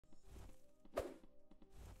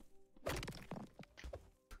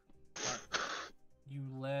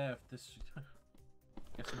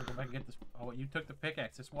I'm gonna go back and get this. Oh, you took the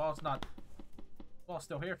pickaxe. This wall's not. Wall's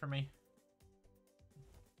still here for me.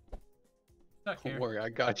 Stuck here. Don't worry, I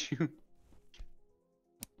got you.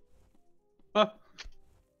 Huh?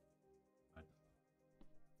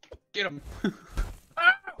 Get him!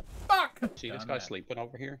 Ah, fuck! See this guy sleeping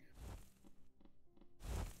over here?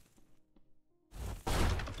 I'd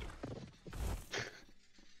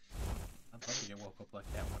love to get woke up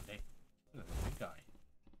like that one day. Look at the big guy.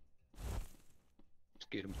 Let's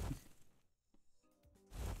get him.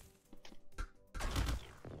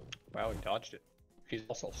 Wow, he dodged it. He's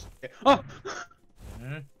also. Oh!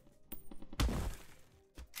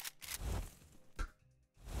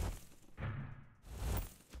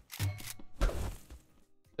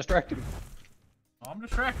 Distracted him. Oh, I'm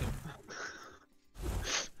distracted.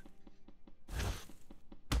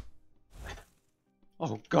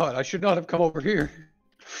 Oh god, I should not have come over here.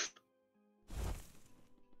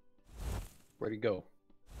 Where'd he go?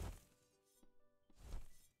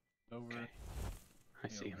 Over. Okay. I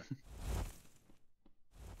see him.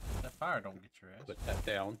 That fire don't get your ass. Put that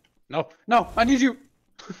down. No, no, I need you.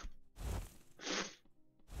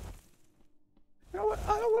 No,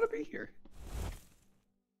 I don't want to be here.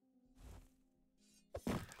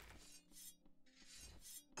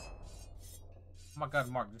 Oh my god,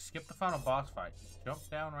 Mark, just skip the final boss fight. Just jump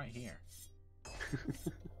down right here.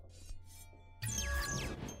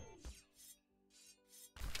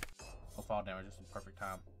 I'll fall damage just in perfect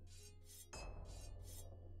time.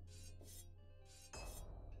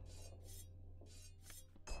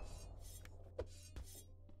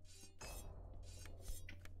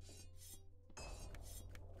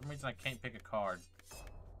 For some reason I can't pick a card.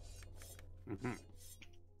 Mm-hmm.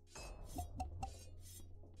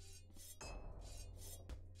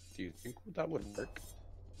 Do you think that would work?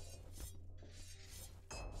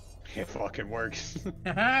 It fucking works.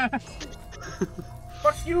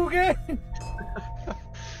 Fuck you again!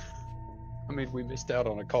 I mean, we missed out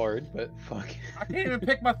on a card, but fuck. I can't even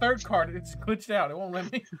pick my third card. It's glitched out. It won't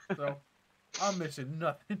let me. So, I'm missing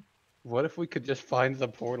nothing. What if we could just find the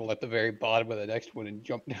portal at the very bottom of the next one and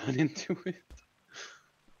jump down into it?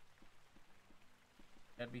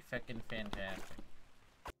 That'd be fucking fantastic.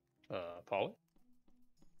 Polly?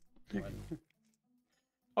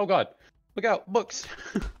 Oh god, look out, books!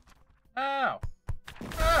 Ow!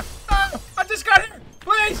 I just got here!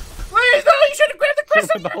 Please! Please! No, you should have grabbed the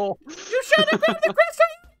crystal! The hole. You should have grabbed the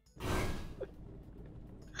crystal!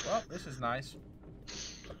 Well, this is nice.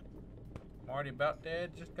 I'm already about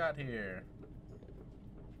dead, just got here.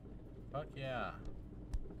 Fuck yeah.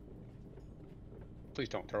 Please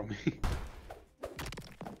don't throw me.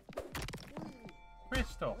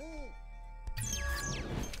 Crystal!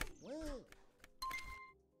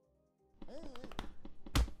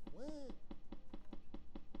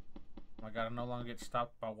 Oh my god, I no longer get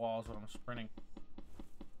stopped by walls when I'm sprinting.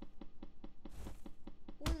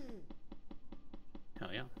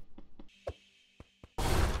 Hell yeah.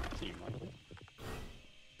 Team like it.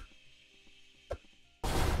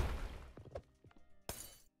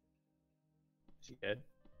 Is he dead?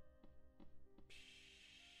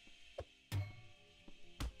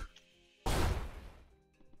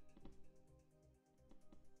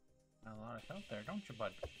 Got a lot of health there, don't you,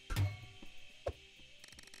 bud?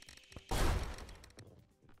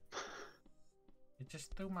 It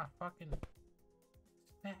just threw my fucking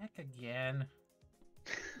stack again.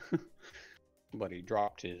 But he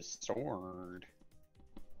dropped his sword.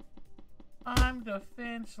 I'm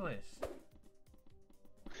defenseless.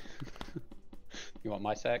 You want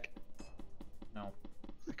my sack? No.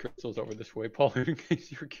 The crystal's over this way, Paul, in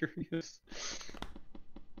case you're curious.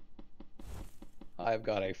 I've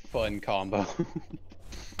got a fun combo.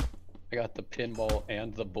 I got the pinball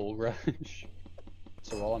and the bull rush.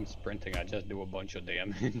 So while I'm sprinting, I just do a bunch of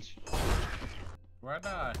damage. Where I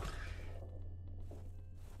die?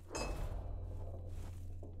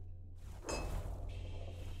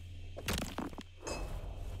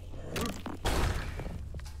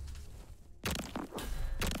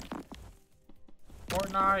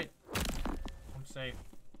 Fortnite! I'm safe.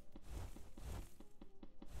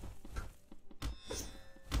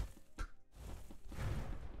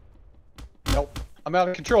 Nope, I'm out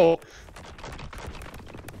of control.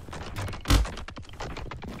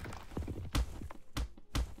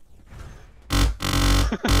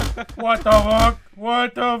 What the fuck?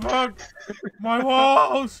 What the fuck? My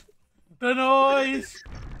walls! The noise!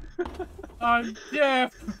 I'm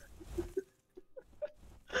deaf!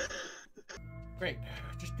 Great.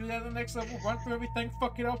 Just do that at the next level, run through everything,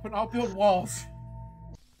 fuck it up, and I'll build walls.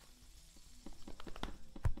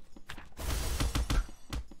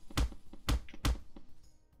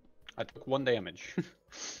 I took 1 damage.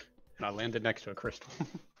 And I landed next to a crystal.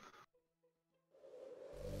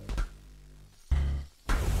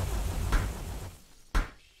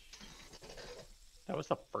 That was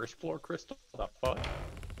the first floor crystal? What the fuck?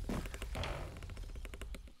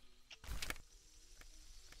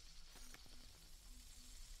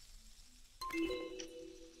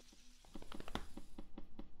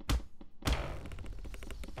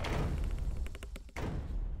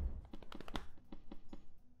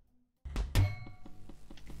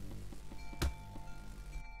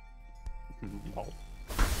 Oh.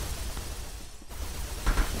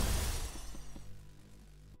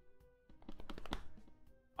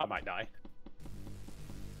 I might die.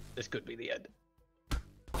 This could be the end.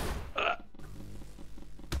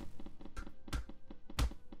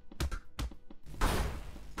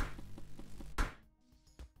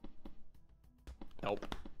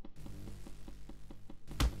 Nope.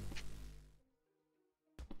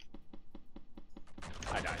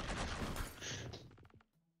 I died.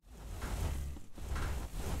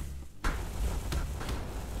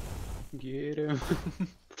 Get him.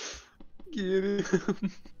 Get him.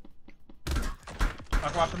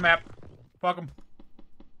 Fuck off the map. Fuck him.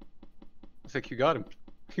 I think you got him.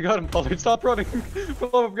 You got him, Pollard. Stop running. For the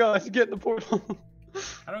love of God, get in the portal.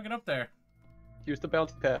 How do I get up there? Use the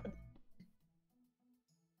bouncy pad.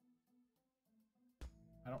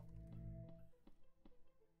 I don't.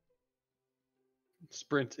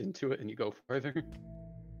 Sprint into it and you go further.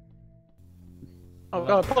 Oh Love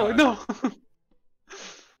God, Pollard, no!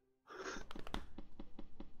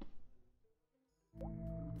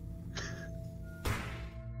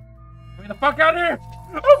 Get me the fuck out of here!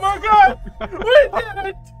 Oh my God! We did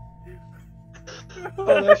it!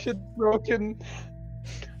 Oh, that shit's broken.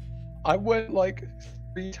 I went like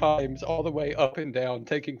 3 times all the way up and down,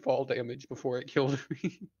 taking fall damage before it killed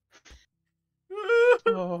me.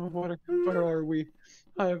 Oh, where are we?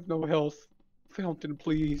 I have no health. Fountain,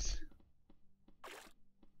 please.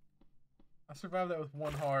 I survived that with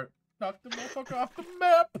 1 heart. Knock the motherfucker off the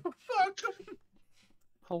map! Fuck him!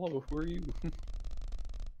 Hello, who are you?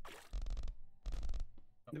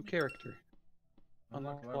 New character.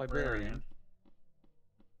 Unlocked librarian.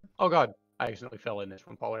 Oh God, I accidentally fell in this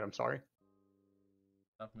one, Pollard. I'm sorry.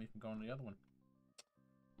 Stop me from going to the other one.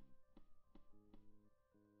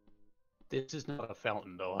 This is not a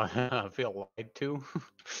fountain, though. I feel lied to.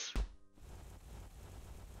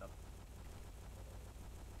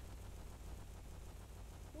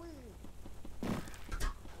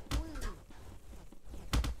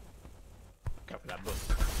 Go for that book.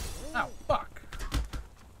 Oh, fuck!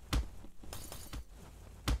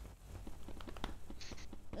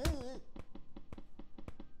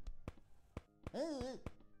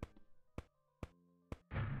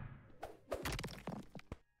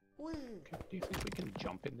 Okay, do you think we can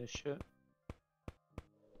jump in this shit? Or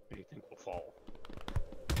do you think we'll fall?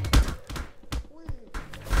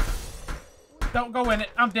 Don't go in it!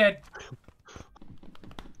 I'm dead!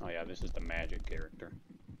 Oh yeah, this is the magic character.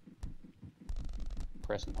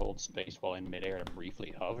 Press and hold space while in midair to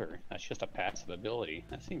briefly hover. That's just a passive ability.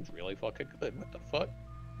 That seems really fucking good. What the fuck?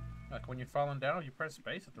 Like when you're falling down, you press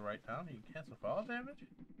space at the right time, you can cancel fall damage?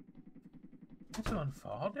 Canceling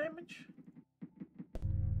fall damage?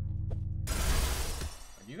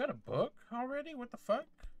 You got a book already? What the fuck?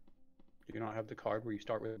 Do you not have the card where you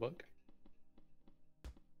start with a book?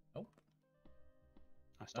 Nope.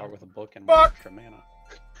 I start with a book and Fuck! 1 extra mana.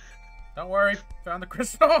 Don't worry, found the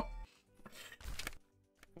crystal!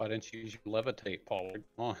 Why didn't you use your levitate, Pollard?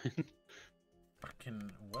 Come on.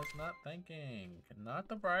 Fucking was not thinking. Not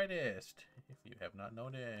the brightest, if you have not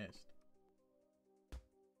noticed.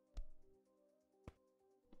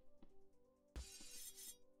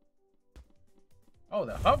 Oh,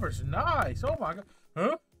 the hover's nice. Oh my God.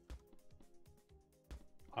 Huh?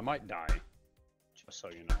 I might die. Just so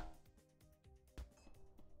you know.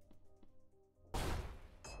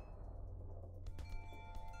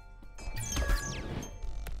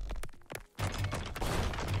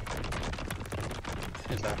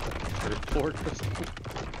 Is that the 3rd floor crystal?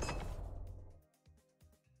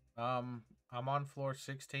 I'm on floor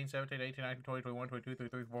 16, 17, 18, 19, 20, 21, 22, 23,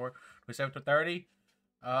 24, 27 to 30,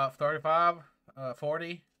 35,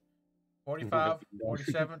 40, 45,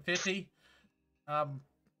 47, 50,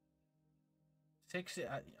 60.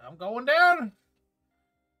 I'm going down.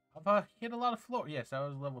 I've hit a lot of floor. Yes, I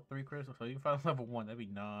was level 3 crystal, so you can find level 1. That'd be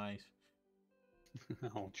nice.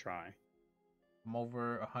 I'll try. I'm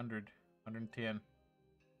over 100, 110,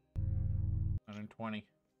 120.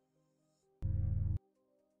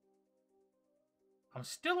 I'm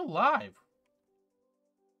still alive.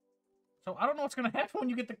 So I don't know what's gonna happen when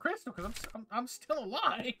you get the crystal, because I'm still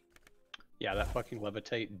alive. Yeah, that fucking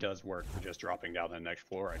levitate does work for just dropping down to the next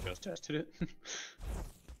floor. I just tested it.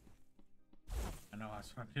 I know, I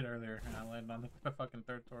did earlier, and I landed on the fucking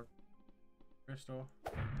third floor crystal.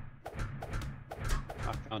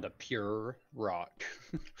 I found a pure rock.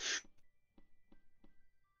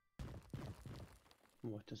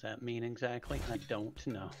 What does that mean exactly? I don't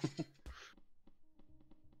know.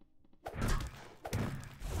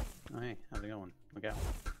 Oh, hey, how's it going? Look out.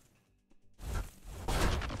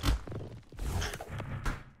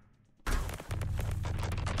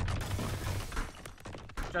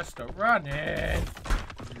 Just a running!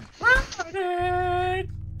 Running!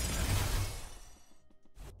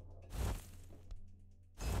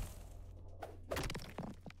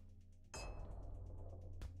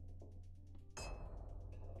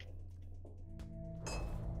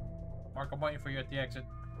 Mark, I'm waiting for you at the exit.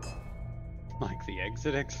 Like the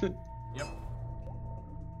exit? Yep.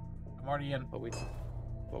 I'm already in. But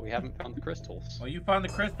we haven't found the crystals. Well, you find the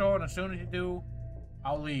crystal, and as soon as you do,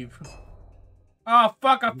 I'll leave. Oh,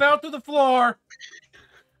 fuck, I fell through the floor!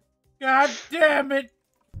 God damn it!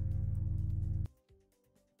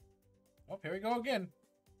 Oh, here we go again.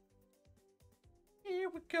 Here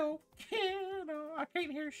we go. I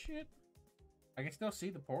can't hear shit. I can still see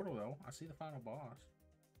the portal, though. I see the final boss.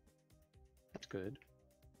 That's good.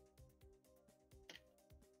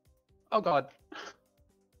 Oh, God.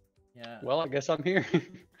 Yeah. Well, I guess I'm here.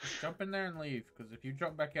 Just jump in there and leave, because if you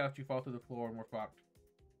jump back out, you fall through the floor and we're fucked.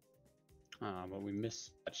 But we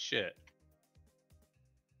missed that shit.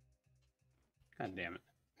 God damn it.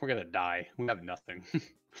 We're gonna die. We have nothing.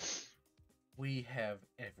 We have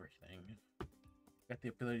everything. Got the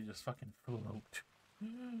ability to just fucking float.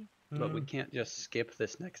 But we can't just skip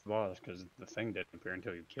this next boss, because the thing didn't appear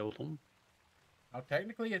until you killed him. Oh,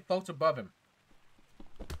 technically it floats above him.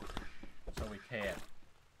 So we can.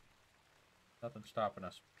 Nothing stopping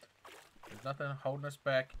us. There's nothing holding us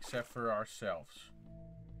back except for ourselves.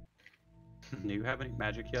 Do you have any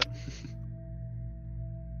magic yet?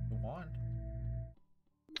 The wand.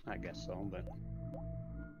 I guess so, but I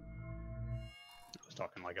was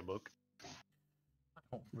talking like a book. I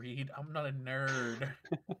don't read. I'm not a nerd.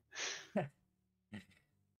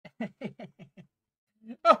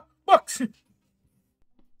 Oh, books!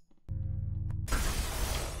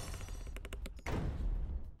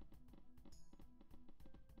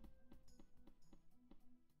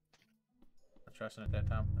 Trusting at that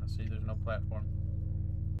time. I see there's no platform.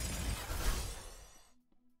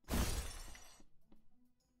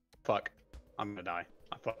 Fuck. I'm gonna die.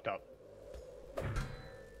 I fucked up.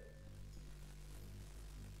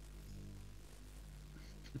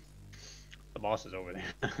 The boss is over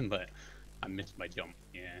there, but I missed my jump.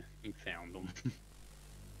 Yeah, you found him.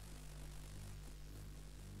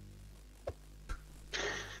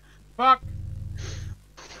 Fuck!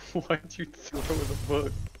 Why'd you throw the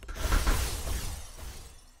book?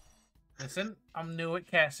 Listen, I'm new at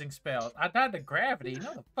casting spells. I died to gravity.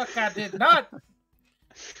 No, the fuck I did not.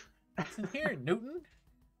 Listen here, Newton.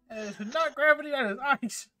 That is not gravity, that is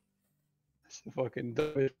ice. That's the fucking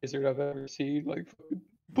dumbest wizard I've ever seen. Like, fucking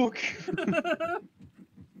book.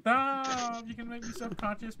 Stop! You can make me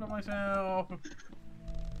self-conscious by myself.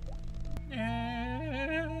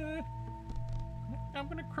 Yeah. I'm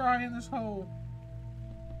gonna cry in this hole.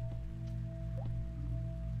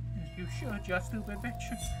 As you should, you stupid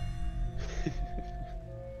bitch.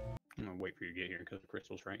 I'm gonna wait for you to get here because the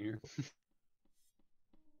crystal's right here.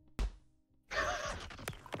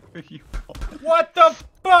 What the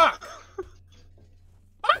fuck?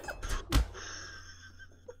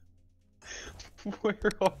 Where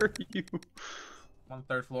are you? I'm on the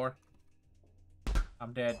third floor.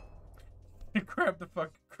 I'm dead. Grab the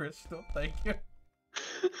fucking crystal, thank you.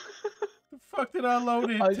 The fuck did I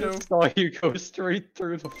load into? I just saw you go straight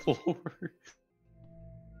through the floor.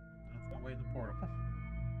 That's my way to the portal.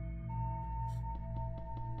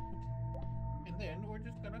 And then we're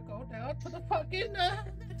just gonna go down to the fucking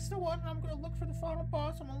next one. I'm gonna look for the final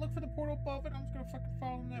boss. I'm gonna look for the portal above it. I'm just gonna fucking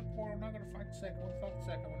follow in that portal. I'm not gonna fight the second one. Fuck the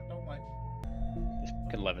second one. Don't like it. This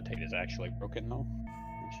fucking levitate is actually broken though.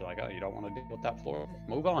 And she's like, oh, you don't want to deal with that floor?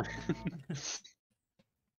 Move on.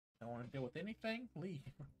 Don't want to deal with anything?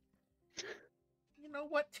 Leave. You know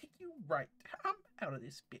what? You right. I'm out of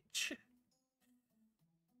this bitch.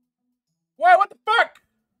 Why? What the fuck?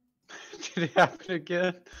 Did it happen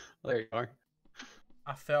again? There you are.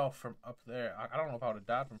 I fell from up there. I don't know if I would have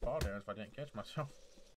died from fall damage if I didn't catch myself.